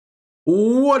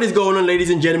What is going on, ladies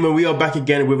and gentlemen? We are back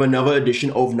again with another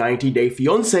edition of 90 Day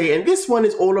Fiancé, and this one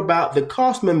is all about the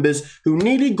cast members who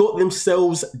nearly got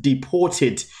themselves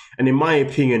deported, and in my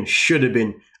opinion should have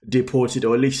been deported,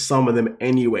 or at least some of them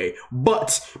anyway.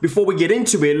 But before we get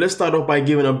into it, let's start off by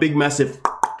giving a big massive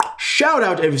shout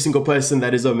out to every single person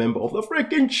that is a member of the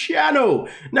freaking channel.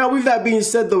 Now, with that being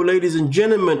said though, ladies and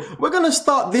gentlemen, we're gonna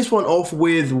start this one off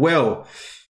with, well,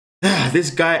 this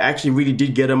guy actually really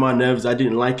did get on my nerves. I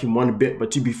didn't like him one bit,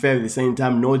 but to be fair, at the same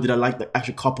time, nor did I like the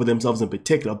actual couple themselves in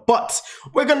particular. But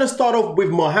we're going to start off with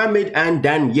Mohammed and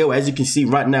Danielle, as you can see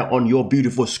right now on your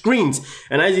beautiful screens.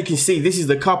 And as you can see, this is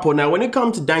the couple. Now, when it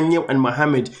comes to Danielle and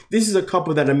Mohammed, this is a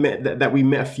couple that we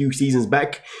met a few seasons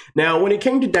back. Now, when it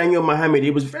came to Danielle and Mohammed,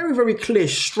 it was very, very clear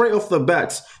straight off the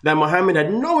bat that Mohammed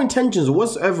had no intentions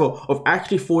whatsoever of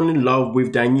actually falling in love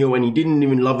with Danielle, and he didn't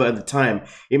even love her at the time.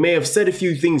 He may have said a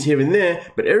few things here and there,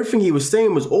 but everything he was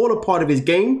saying was all a part of his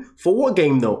game. For what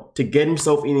game though? To get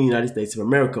himself in the United States of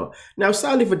America. Now,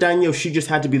 sadly for Danielle, she just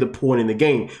had to be the pawn in the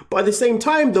game. But at the same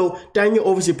time though, Danielle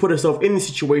obviously put herself in the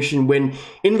situation when,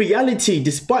 in reality,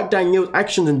 despite Danielle's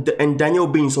actions and Danielle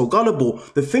being so gullible,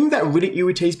 the thing that really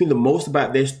irritates me the most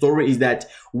about their story is that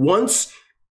once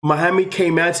Mohammed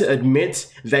came out to admit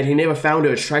that he never found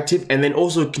her attractive and then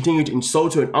also continued to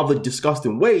insult her in other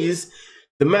disgusting ways,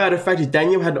 the matter of fact is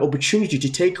Danielle had the opportunity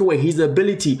to take away his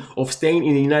ability of staying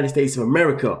in the United States of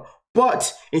America.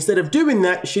 But instead of doing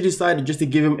that, she decided just to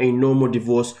give him a normal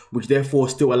divorce, which therefore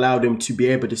still allowed him to be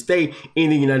able to stay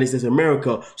in the United States of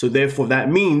America. So therefore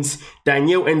that means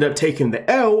Danielle ended up taking the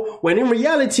L, when in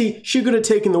reality, she could have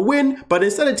taken the win, but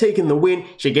instead of taking the win,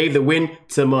 she gave the win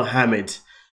to Mohammed.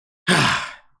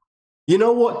 You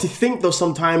know what? To think though,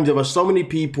 sometimes there are so many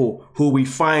people who we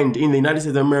find in the United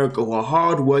States of America who are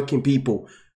hard-working people,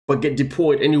 but get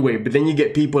deported anyway. But then you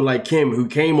get people like him who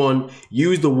came on,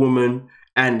 used the woman,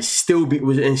 and still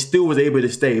was able to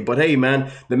stay. But hey,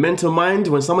 man, the mental mind,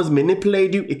 when someone's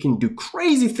manipulated you, it can do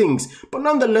crazy things. But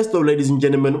nonetheless, though, ladies and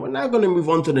gentlemen, we're now going to move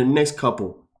on to the next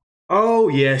couple. Oh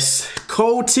yes,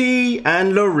 Coty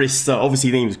and Larissa.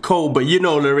 Obviously the name is Cole, but you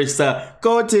know Larissa,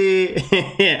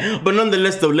 Coty. But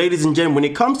nonetheless though, ladies and gentlemen,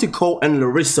 when it comes to Cole and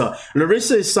Larissa,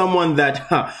 Larissa is someone that,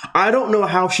 I don't know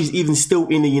how she's even still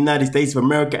in the United States of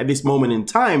America at this moment in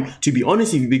time, to be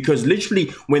honest with you, because literally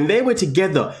when they were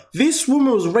together, this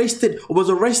woman was arrested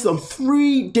on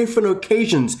 3 different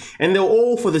occasions, and they were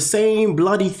all for the same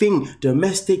bloody thing,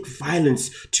 domestic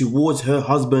violence towards her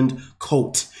husband,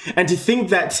 Colt. And to think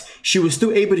that she was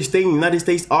still able to stay in the United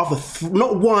States after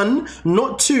not 1,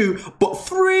 not 2, but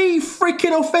 3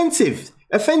 freaking offenses.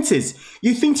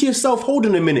 You think to yourself, hold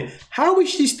on a minute, how is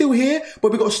she still here?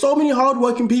 But we've got so many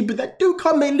hardworking people that do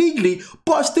come illegally,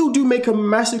 but still do make a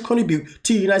massive contribute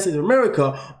to the United States of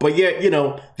America. But yet, you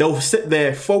know, they'll sit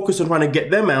there, focus on trying to get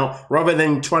them out rather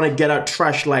than trying to get out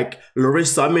trash like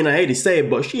Larissa. I mean, I hate to say it,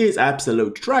 but she is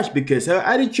absolute trash because her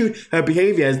attitude, her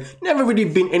behavior has never really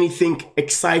been anything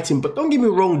exciting. But don't get me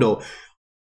wrong though,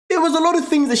 there was a lot of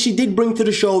things that she did bring to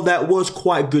the show that was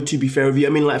quite good, to be fair with you. I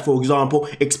mean, like, for example,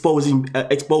 exposing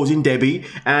Debbie.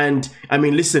 And, I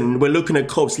mean, listen, we're looking at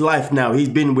Cope's life now. He's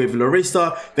been with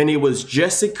Larissa, then it was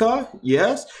Jessica,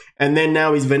 yes, and then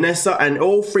now he's Vanessa. And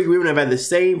all 3 women have had the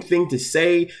same thing to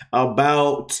say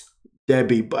about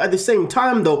Debbie. But at the same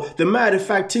time though, the matter of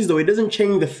fact is though, it doesn't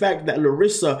change the fact that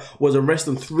Larissa was arrested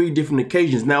on 3 different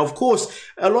occasions. Now, of course,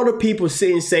 a lot of people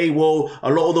sit and say, well,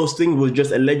 a lot of those things was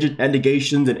just alleged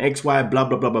allegations and XY, blah,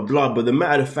 blah, blah, blah, blah. But the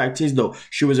matter of fact is though,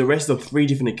 she was arrested on 3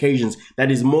 different occasions. That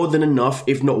is more than enough,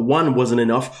 if not 1 wasn't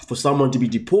enough, for someone to be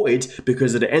deported,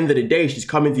 because at the end of the day, she's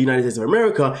coming to the United States of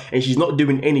America and she's not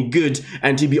doing any good.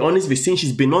 And to be honest with you, since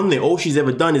she's been on there, all she's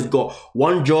ever done is got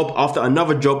one job after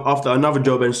another job after another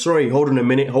job. And sorry, hold on a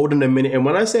minute. And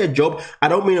when I say a job, I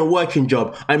don't mean a working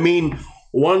job. I mean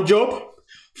one job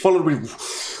followed with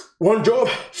one job,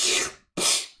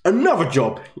 another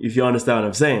job, if you understand what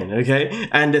I'm saying, okay?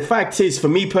 And the fact is, for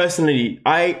me personally,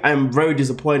 I am very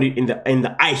disappointed in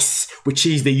the ICE, which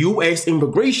is the US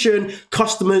Immigration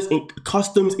Customs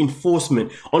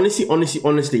Enforcement.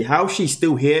 Honestly, how she's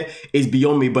still here is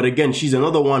beyond me. But again, she's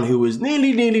another one who was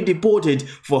nearly deported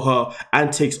for her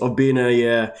antics of being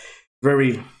a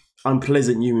very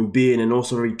unpleasant human being and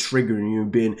also very triggering human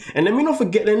being. And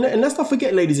let's not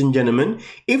forget, ladies and gentlemen,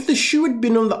 if the shoe had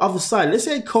been on the other side, let's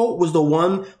say Colt was the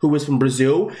one who was from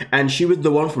Brazil and she was the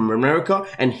one from America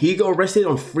and he got arrested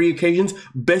on 3 occasions,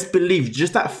 best believe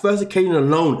just that first occasion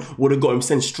alone would have got him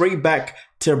sent straight back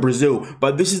to Brazil.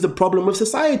 But this is the problem with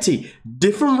society.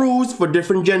 Different rules for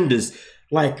different genders.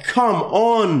 Like, come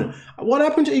on. What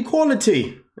happened to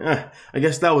equality? I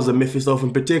guess that was a myth itself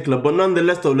in particular. But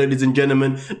nonetheless though, ladies and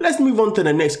gentlemen, let's move on to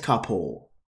the next couple.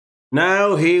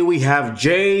 Now here we have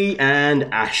Jay and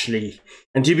Ashley.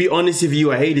 And to be honest with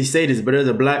you, I hate to say this, but as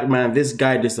a black man, this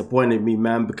guy disappointed me,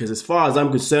 man, because as far as I'm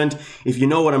concerned, if you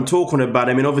know what I'm talking about,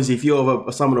 I mean, obviously, if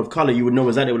you're someone of color, you would know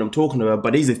exactly what I'm talking about.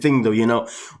 But here's the thing, though, you know,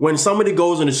 when somebody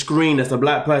goes on the screen that's a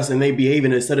black person, they behave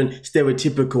in a certain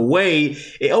stereotypical way,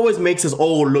 it always makes us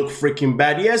all look freaking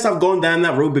bad. Yes, I've gone down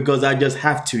that road because I just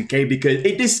have to, okay, because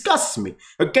it disgusts me,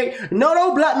 okay? Not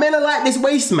all black men are like this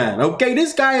waste man, okay?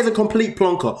 This guy is a complete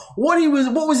plonker. What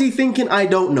was he thinking? I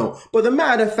don't know. But the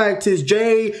matter of fact is, Jay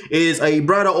is a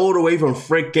brother all the way from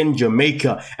freaking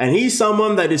Jamaica, and he's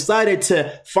someone that decided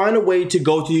to find a way to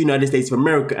go to the United States of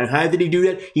America. And how did he do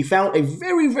that? He found a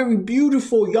very, very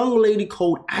beautiful young lady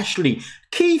called Ashley.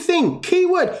 Key thing,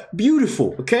 keyword,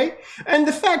 beautiful, okay? And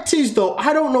the fact is though,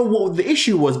 I don't know what the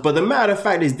issue was, but the matter of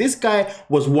fact is this guy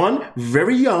was one,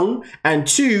 very young, and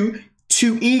two,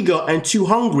 too eager and too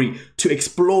hungry to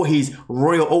explore his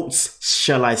royal oats,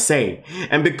 shall I say.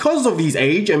 And because of his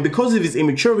age and because of his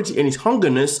immaturity and his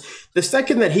hungerness, the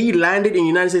second that he landed in the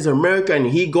United States of America and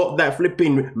he got that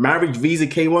flipping marriage visa,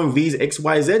 K1 visa,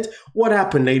 XYZ, what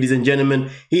happened, ladies and gentlemen?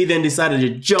 He then decided to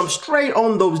jump straight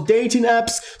on those dating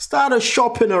apps, started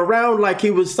shopping around like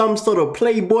he was some sort of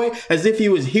playboy, as if he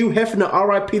was Hugh Hefner,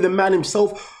 RIP the man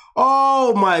himself.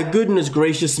 Oh my goodness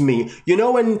gracious me. You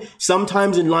know when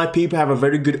sometimes in life people have a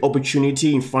very good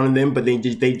opportunity in front of them, but they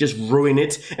just ruin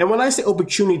it? And when I say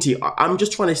opportunity, I'm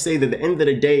just trying to say that at the end of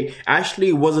the day,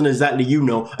 Ashley wasn't exactly, you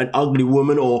know, an ugly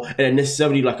woman or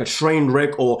necessarily like a train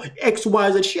wreck or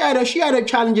XYZ. She had her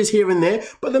challenges here and there,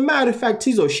 but the matter of fact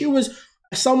is though, she was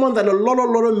someone that a lot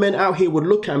of men out here would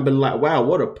look at and be like, wow,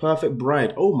 what a perfect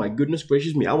bride. Oh my goodness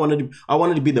gracious me. I wanted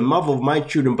to be the mother of my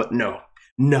children, but no.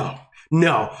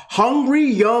 Hungry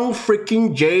young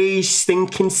freaking Jay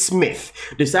Stinking Smith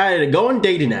decided to go on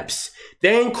dating apps,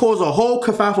 then cause a whole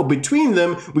kerfuffle between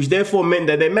them, which therefore meant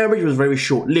that their marriage was very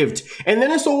short-lived. And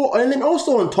then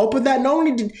also on top of that, not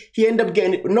only did she end up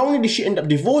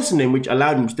divorcing him, which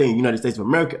allowed him to stay in the United States of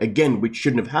America again, which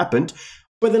shouldn't have happened.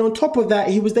 But then on top of that,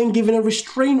 he was then given a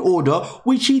restraining order,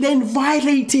 which he then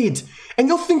violated. And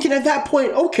you're thinking at that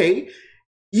point, okay,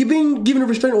 you've been given a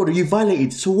restraining order, you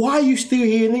violated, so why are you still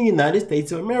here in the United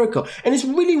States of America? And it's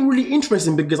really, really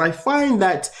interesting because I find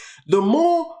that the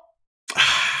more,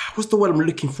 what's the word I'm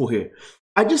looking for here?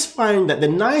 I just find that the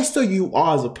nicer you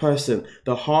are as a person,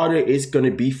 the harder it's going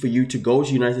to be for you to go to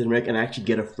the United States of America and actually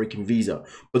get a freaking visa.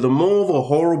 But the more of a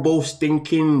horrible,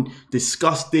 stinking,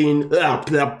 disgusting,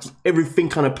 everything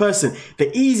kind of person,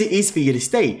 the easier it is for you to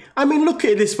stay. I mean, look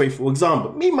at it this way, for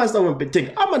example. Me, myself in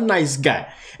particular, I'm a nice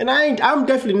guy. And I'm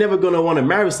definitely never going to want to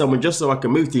marry someone just so I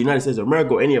can move to the United States of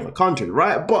America or any other country,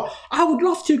 right? But I would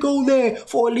love to go there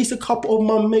for at least a couple of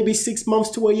months, maybe 6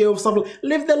 months to a year or something.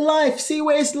 Live the life, see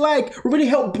what it's like, really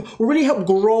help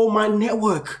grow my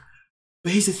network.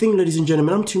 But here's the thing, ladies and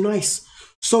gentlemen, I'm too nice.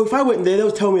 So if I went there,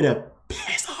 they'll tell me to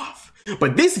piss off.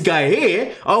 But this guy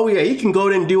here, oh yeah, he can go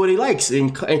there and do what he likes,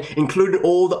 including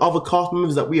all the other cast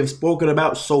members that we have spoken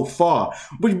about so far.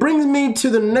 Which brings me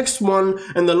to the next one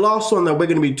and the last one that we're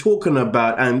going to be talking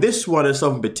about. And this one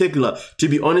itself in particular, to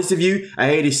be honest with you, I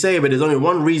hate to say it, but there's only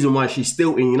one reason why she's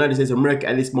still in the United States of America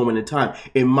at this moment in time,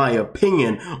 in my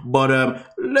opinion. But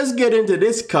let's get into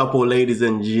this couple, ladies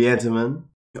and gentlemen.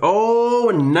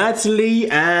 Oh, Natalie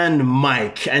and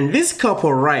Mike. And this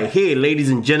couple right here,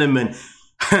 ladies and gentlemen,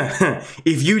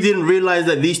 if you didn't realize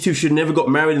that these two should never got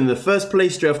married in the first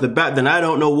place straight off the bat, then I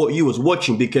don't know what you was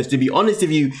watching, because to be honest with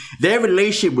you, their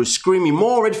relationship was screaming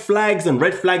more red flags than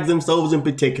red flags themselves in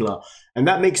particular. And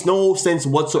that makes no sense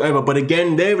whatsoever. But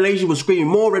again, their relationship was screaming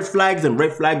more red flags than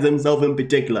red flags themselves in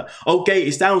particular. Okay,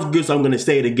 it sounds good, so I'm going to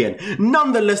say it again.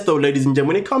 Nonetheless, though, ladies and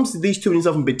gentlemen, when it comes to these two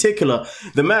themselves in particular,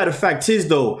 the matter of fact is,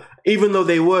 though, even though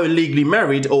they were legally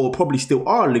married, or probably still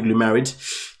are legally married,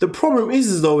 the problem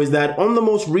is that on the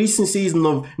most recent season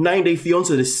of 90 Day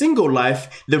Fiancé, The Single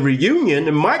Life, the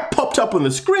reunion, Mike popped up on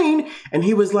the screen and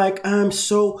he was like,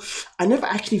 so I never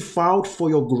actually filed for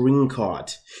your green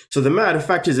card. So the matter of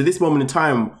fact is, at this moment in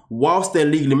time, whilst they're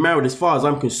legally married, as far as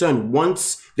I'm concerned,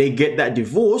 once they get that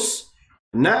divorce,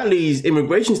 Natalie's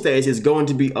immigration status is going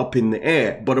to be up in the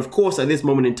air. But of course, at this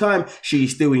moment in time,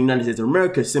 she's still in the United States of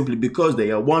America simply because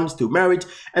they are, one, still married,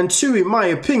 and two, in my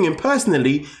opinion,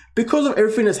 personally, because of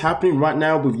everything that's happening right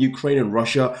now with Ukraine and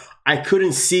Russia, I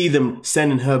couldn't see them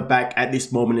sending her back at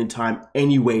this moment in time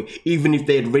anyway, even if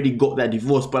they had already got that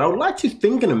divorce. But I would like to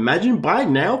think and imagine by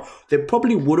now, they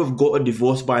probably would have got a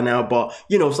divorce by now, but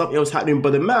you know, something else happening.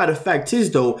 But the matter of fact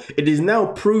is, though, it is now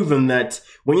proven that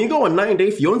when you go on 90 Day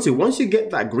Fiancé, once you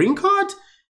get that green card,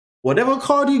 whatever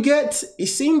card you get, it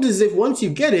seems as if once you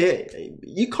get it,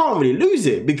 you can't really lose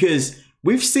it, because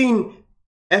we've seen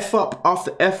F up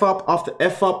after F up after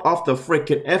F up after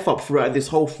freaking F up throughout this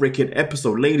whole freaking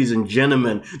episode, ladies and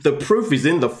gentlemen. The proof is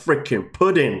in the freaking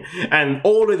pudding, and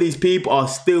all of these people are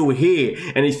still here.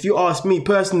 And if you ask me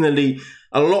personally,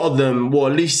 a lot of them, well,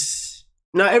 at least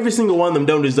now every single one of them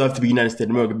don't deserve to be United States of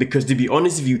America, because to be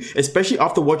honest with you, especially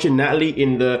after watching Natalie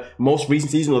in the most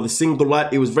recent season of The Single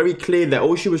Life, it was very clear that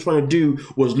all she was trying to do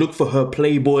was look for her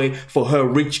playboy, for her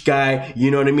rich guy,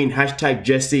 you know what I mean? Hashtag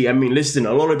Jesse. I mean, listen,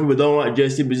 a lot of people don't like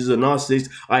Jesse because he's a narcissist.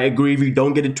 I agree with you,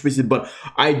 don't get it twisted, but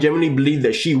I genuinely believe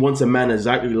that she wants a man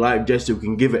exactly like Jesse who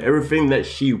can give her everything that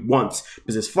she wants.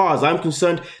 Because as far as I'm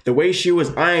concerned, the way she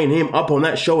was eyeing him up on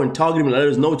that show and targeting him and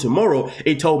let us know tomorrow,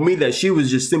 it told me that she was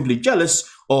just simply jealous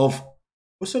of,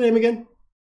 what's her name again?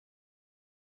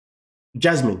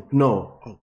 Jasmine. No.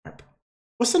 Oh, crap.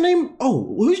 What's her name?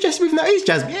 Oh, who's Jasmine now? It's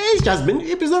Jasmine. Yeah, it's Jasmine.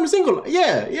 It's not a single.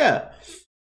 Yeah.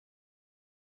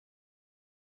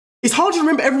 It's hard to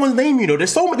remember everyone's name, you know.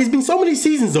 There's been so many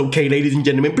seasons, okay, ladies and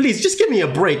gentlemen. Please, just give me a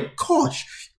break. Gosh.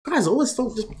 Guys, always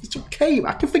thought it's okay.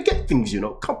 I can forget things, you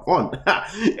know. Come on.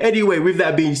 Anyway, with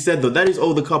that being said, though, that is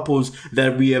all the couples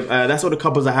that we have. That's all the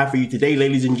couples I have for you today,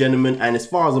 ladies and gentlemen. And as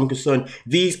far as I'm concerned,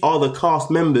 these are the cast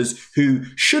members who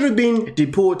should have been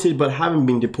deported but haven't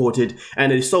been deported.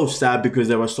 And it's so sad because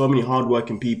there are so many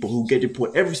hardworking people who get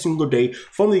deported every single day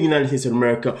from the United States of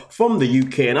America, from the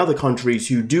UK and other countries,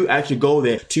 who do actually go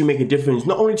there to make a difference,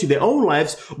 not only to their own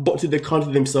lives, but to the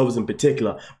country themselves in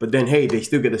particular. But then, hey, they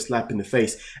still get a slap in the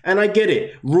face. And I get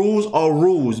it, rules are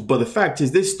rules, but the fact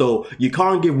is this though, you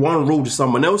can't give one rule to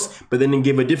someone else, but then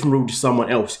give a different rule to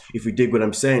someone else, if you dig what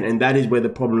I'm saying. And that is where the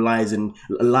problem lies,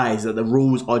 that the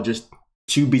rules are just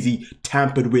too busy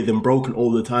tampered with and broken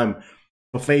all the time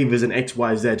for favors and X,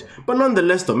 Y, Z. But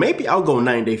nonetheless though, maybe I'll go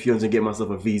 9-day Fiancé and get myself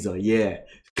a visa. Yeah,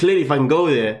 clearly if I can go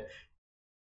there,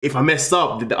 if I mess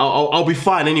up, I'll be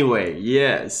fine anyway.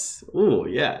 Yes. Oh,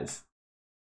 yes.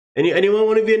 Anyone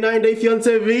want to be a 9-day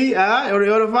Fiancé V?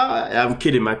 I'm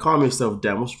kidding, man. Calm yourself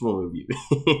down. What's wrong with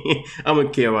you? I'm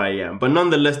okay where I am. But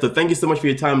nonetheless, though, thank you so much for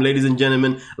your time, ladies and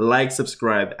gentlemen. Like,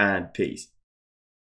 subscribe, and peace.